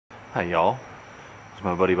Hi y'all, it's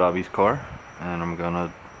my buddy Bobby's car and I'm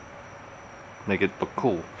gonna make it look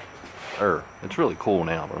cool. It's really cool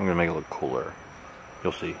now, but I'm gonna make it look cooler.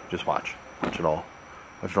 You'll see, just watch it all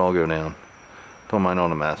go down. Don't mind all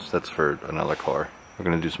the mess, that's for another car. We're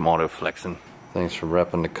gonna do some auto flexing. Thanks for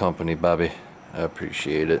repping the company, Bobby, I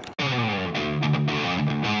appreciate it.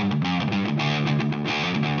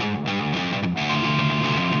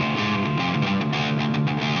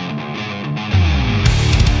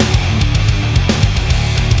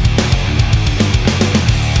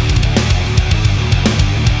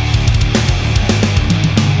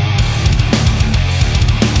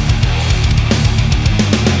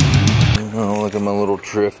 Look at my little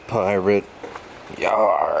drift pirate.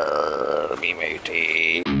 Yarr, me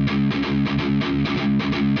matey.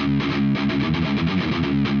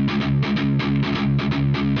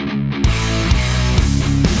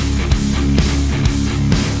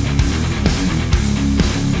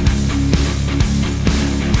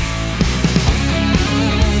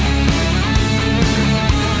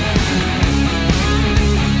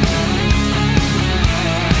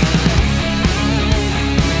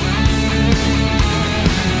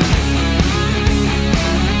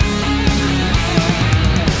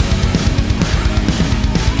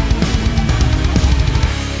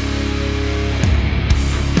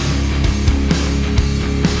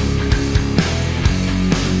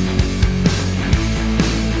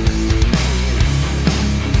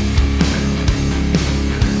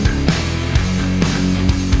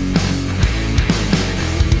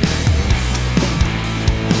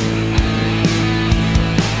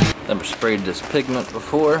 Never sprayed this pigment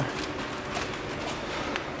before.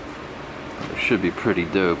 It should be pretty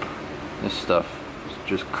dope. This stuff is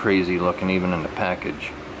just crazy looking even in the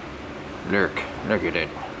package. Look at it.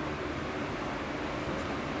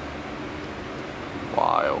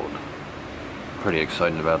 Wild. Pretty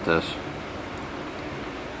excited about this.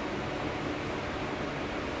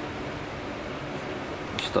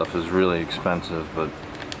 This stuff is really expensive, but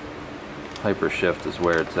Hypershift is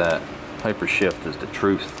where it's at. Hypershift is the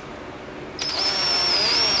truth.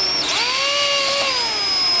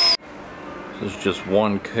 This is just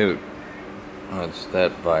one coat. Oh, it's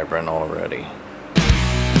that vibrant already. Number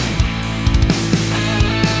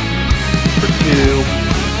 2.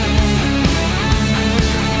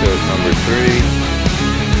 Coat number 3.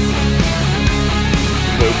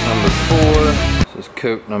 Coat number 4. This is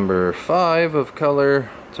coat number 5 of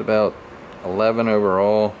color. It's about 11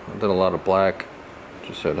 overall. I did a lot of black,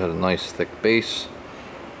 just so it had a nice thick base.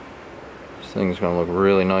 This thing's gonna look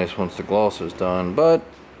really nice once the gloss is done, but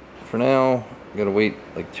for now, I gotta wait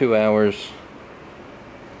like 2 hours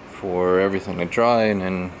for everything to dry, and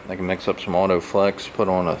then I can mix up some Autoflex, put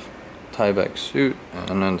on a Tyvek suit,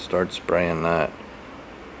 and then start spraying that.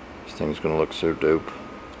 This thing's gonna look so dope.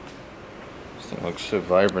 This thing looks so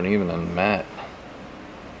vibrant even in matte.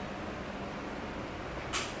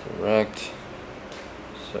 Direct,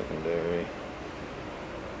 secondary.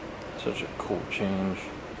 Such a cool change.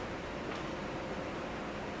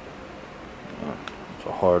 Yeah, it's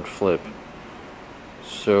a hard flip.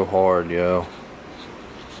 So hard, yo.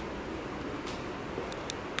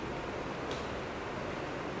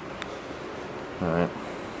 Alright.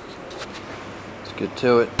 Let's get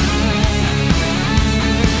to it.